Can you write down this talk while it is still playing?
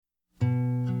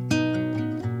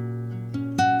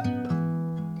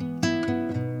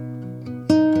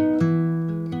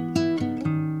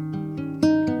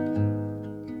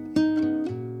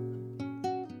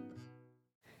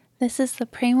This is the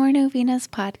Pray More Novenas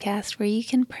podcast where you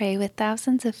can pray with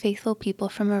thousands of faithful people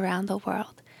from around the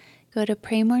world. Go to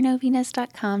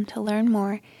praymorenovenas.com to learn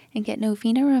more and get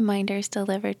novena reminders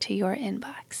delivered to your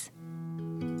inbox.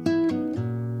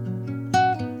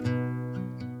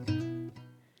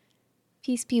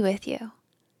 Peace be with you.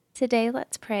 Today,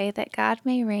 let's pray that God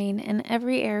may reign in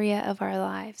every area of our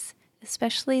lives,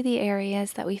 especially the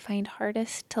areas that we find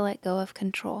hardest to let go of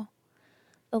control.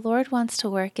 The Lord wants to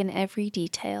work in every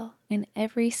detail, in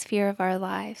every sphere of our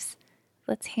lives.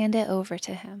 Let's hand it over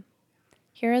to Him.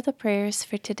 Here are the prayers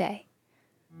for today.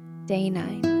 Day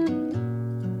 9.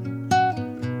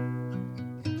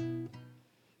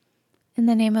 In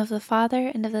the name of the Father,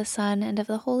 and of the Son, and of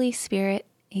the Holy Spirit.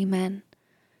 Amen.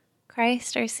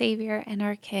 Christ, our Savior and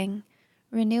our King,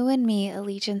 renew in me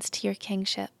allegiance to your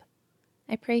kingship.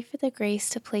 I pray for the grace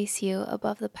to place you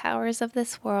above the powers of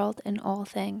this world and all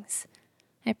things.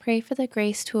 I pray for the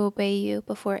grace to obey you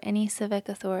before any civic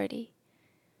authority.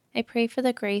 I pray for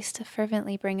the grace to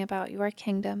fervently bring about your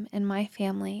kingdom in my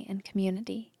family and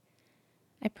community.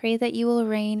 I pray that you will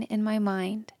reign in my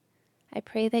mind. I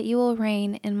pray that you will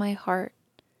reign in my heart.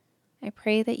 I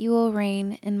pray that you will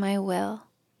reign in my will.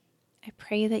 I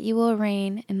pray that you will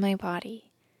reign in my body.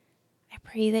 I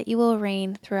pray that you will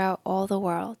reign throughout all the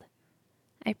world.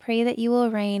 I pray that you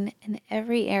will reign in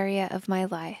every area of my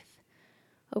life.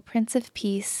 O Prince of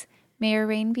Peace, may your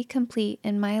reign be complete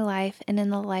in my life and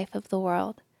in the life of the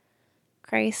world.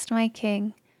 Christ, my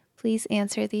King, please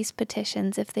answer these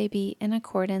petitions if they be in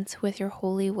accordance with your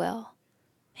holy will.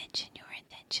 Mention your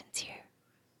intentions here.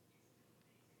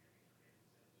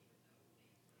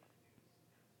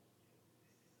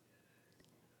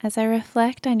 As I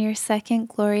reflect on your second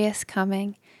glorious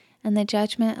coming and the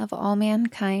judgment of all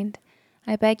mankind,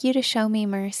 I beg you to show me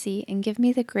mercy and give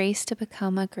me the grace to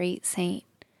become a great saint.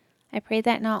 I pray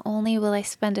that not only will I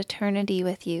spend eternity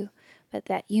with you, but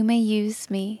that you may use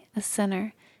me, a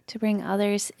sinner, to bring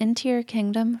others into your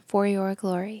kingdom for your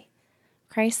glory.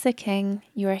 Christ the King,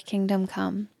 your kingdom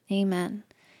come. Amen.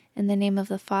 In the name of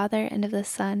the Father, and of the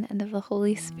Son, and of the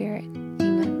Holy Spirit.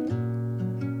 Amen.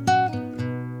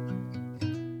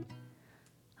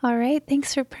 All right,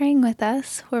 thanks for praying with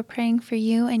us. We're praying for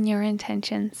you and your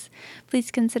intentions.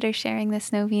 Please consider sharing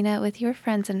this novena with your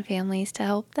friends and families to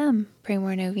help them pray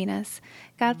more novenas.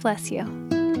 God bless you.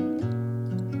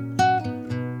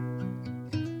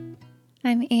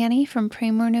 I'm Annie from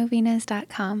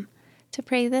praymorenovenas.com. To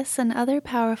pray this and other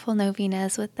powerful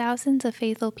novenas with thousands of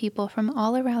faithful people from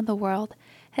all around the world,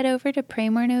 head over to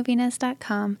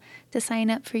praymorenovenas.com to sign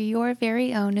up for your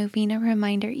very own novena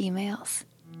reminder emails.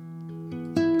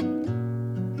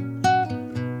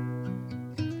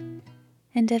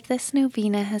 And if this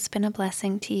novena has been a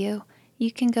blessing to you,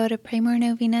 you can go to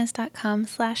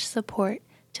praymorenovenas.com/support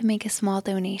to make a small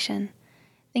donation.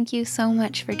 Thank you so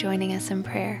much for joining us in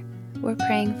prayer. We're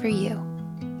praying for you.